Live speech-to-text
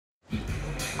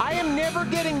I am never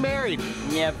getting married.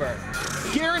 Never.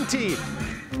 Guaranteed.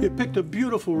 You picked a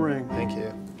beautiful ring. Thank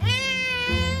you.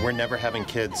 We're never having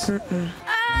kids.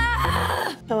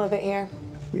 I love it here.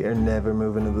 We are never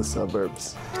moving to the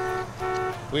suburbs.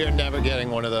 We are never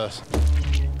getting one of those.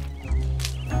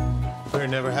 We're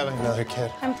never having another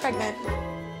kid. I'm pregnant.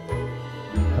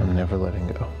 I'm never letting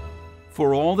go.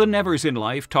 For all the nevers in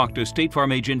life, talk to State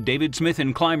Farm agent David Smith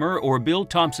in Clymer or Bill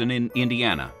Thompson in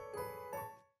Indiana.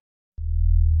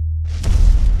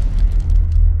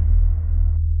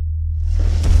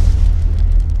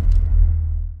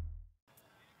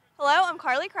 Hello, I'm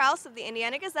Krouse of the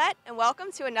Indiana Gazette, and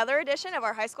welcome to another edition of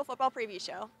our high school football preview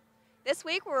show. This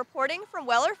week, we're reporting from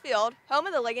Weller Field, home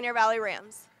of the Ligonier Valley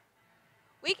Rams.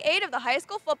 Week 8 of the high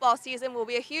school football season will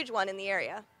be a huge one in the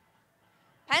area.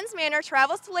 Penns Manor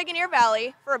travels to Ligonier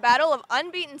Valley for a battle of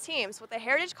unbeaten teams with the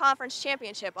Heritage Conference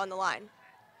Championship on the line.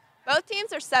 Both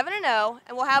teams are 7-0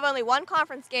 and will have only one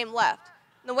conference game left.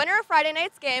 The winner of Friday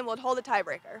night's game will hold the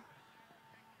tiebreaker.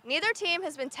 Neither team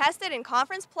has been tested in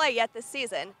conference play yet this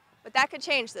season, but that could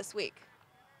change this week.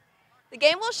 The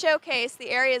game will showcase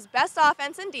the area's best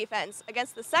offense and defense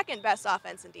against the second best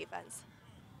offense and defense.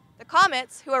 The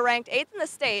Comets, who are ranked 8th in the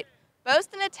state,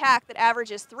 boast an attack that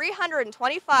averages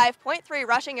 325.3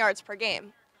 rushing yards per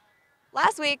game.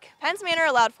 Last week, Penns Manor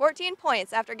allowed 14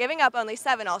 points after giving up only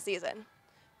 7 all season.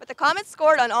 But the Comets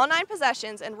scored on all 9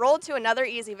 possessions and rolled to another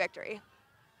easy victory.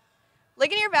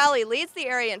 Ligonier Valley leads the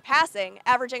area in passing,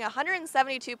 averaging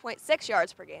 172.6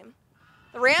 yards per game.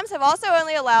 The Rams have also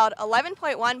only allowed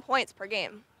 11.1 points per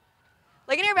game.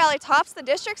 Ligonier Valley tops the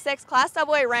District 6 Class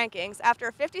AA rankings after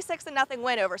a 56-0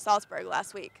 win over Salzburg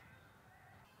last week.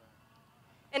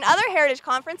 In other Heritage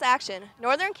Conference action,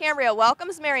 Northern Cambria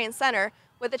welcomes Marion Center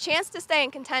with a chance to stay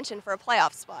in contention for a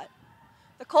playoff spot.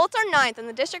 The Colts are 9th in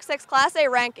the District 6 Class A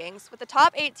rankings, with the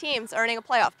top 8 teams earning a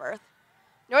playoff berth.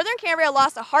 Northern Cambria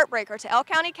lost a heartbreaker to Elk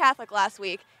County Catholic last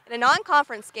week in a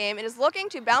non-conference game and is looking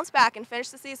to bounce back and finish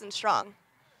the season strong.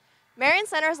 Marion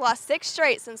Center has lost 6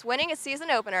 straight since winning its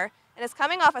season opener and is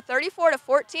coming off a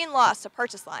 34-14 loss to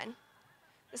Purchase Line.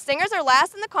 The Stingers are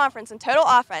last in the conference in total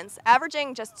offense,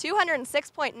 averaging just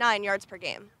 206.9 yards per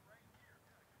game.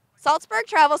 Salzburg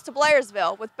travels to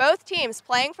Blairsville, with both teams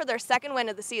playing for their second win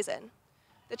of the season.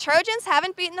 The Trojans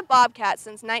haven't beaten the Bobcats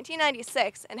since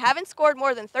 1996 and haven't scored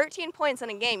more than 13 points in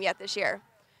a game yet this year.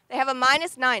 They have a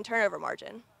 -9 turnover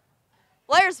margin.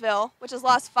 Blairsville, which has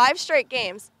lost 5 straight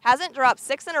games, hasn't dropped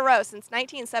 6 in a row since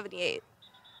 1978.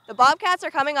 The Bobcats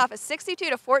are coming off a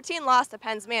 62-14 loss to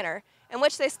Penns Manor, in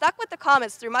which they stuck with the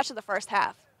Comets through much of the first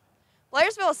half.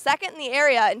 Blairsville is second in the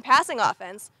area in passing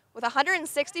offense, with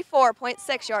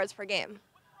 164.6 yards per game.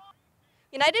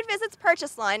 United visits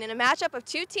Purchase Line in a matchup of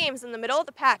 2 teams in the middle of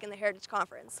the pack in the Heritage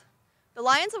Conference. The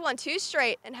Lions have won 2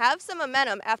 straight and have some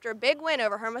momentum after a big win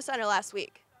over Hermo Center last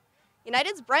week.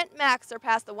 United's Brent Mack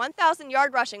surpassed the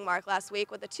 1,000-yard rushing mark last week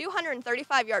with a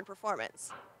 235-yard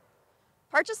performance.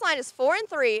 Purchase Line is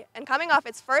 4-3 and coming off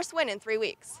its first win in 3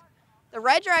 weeks. The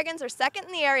Red Dragons are second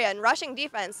in the area in rushing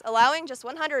defense, allowing just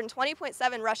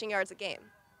 120.7 rushing yards a game.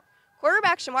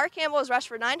 Quarterback Shamar Campbell has rushed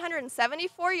for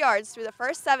 974 yards through the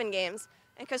first 7 games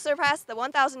and could surpass the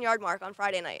 1,000-yard mark on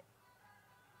Friday night.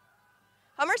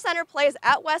 Homer Center plays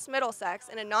at West Middlesex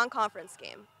in a non-conference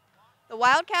game. The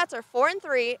Wildcats are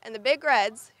 4-3, and the Big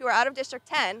Reds, who are out of District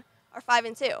 10, are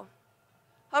 5-2.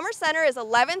 Homer Center is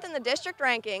 11th in the district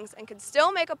rankings and could still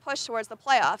make a push towards the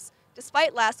playoffs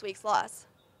despite last week's loss.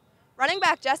 Running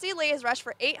back Jesse Lee has rushed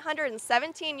for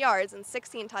 817 yards and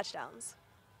 16 touchdowns.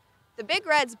 The Big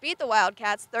Reds beat the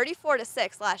Wildcats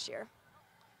 34-6 last year.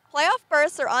 Playoff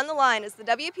berths are on the line as the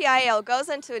WPIAL goes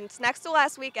into its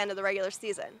next-to-last weekend of the regular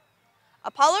season.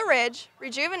 Apollo Ridge,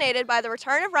 rejuvenated by the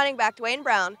return of running back Dwayne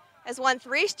Brown, has won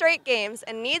 3 straight games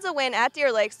and needs a win at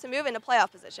Deer Lakes to move into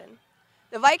playoff position.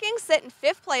 The Vikings sit in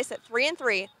 5th place at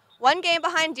 3-3, 1 game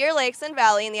behind Deer Lakes and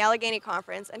Valley in the Allegheny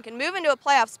Conference, and can move into a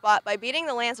playoff spot by beating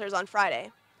the Lancers on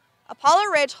Friday.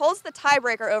 Apollo Ridge holds the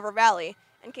tiebreaker over Valley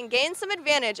and can gain some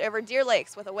advantage over Deer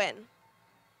Lakes with a win.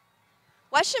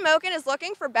 West Shamokin is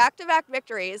looking for back-to-back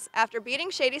victories after beating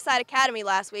Shadyside Academy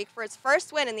last week for its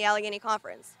first win in the Allegheny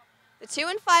Conference. The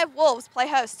 2-5 Wolves play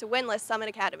host to winless Summit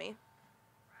Academy.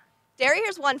 Derry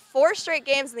has won 4 straight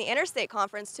games in the Interstate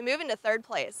Conference to move into 3rd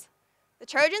place. The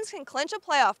Trojans can clinch a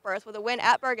playoff berth with a win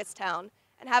at Burgettstown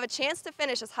and have a chance to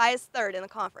finish as high as 3rd in the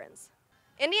conference.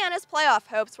 Indiana's playoff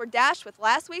hopes were dashed with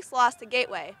last week's loss to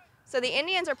Gateway, so the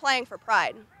Indians are playing for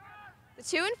pride. The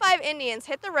 2-5 Indians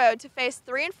hit the road to face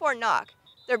 3-4 Knock,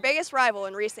 their biggest rival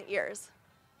in recent years.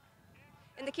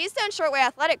 In the Keystone Shortway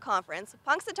Athletic Conference,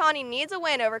 Punxsutawney needs a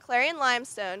win over Clarion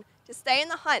Limestone to stay in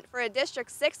the hunt for a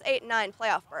District 6, 8, 9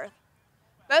 playoff berth.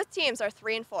 Both teams are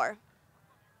 3-4.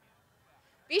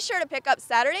 Be sure to pick up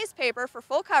Saturday's paper for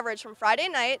full coverage from Friday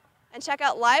night and check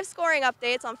out live scoring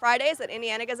updates on Fridays at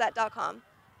IndianaGazette.com.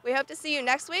 We hope to see you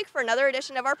next week for another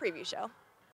edition of our preview show.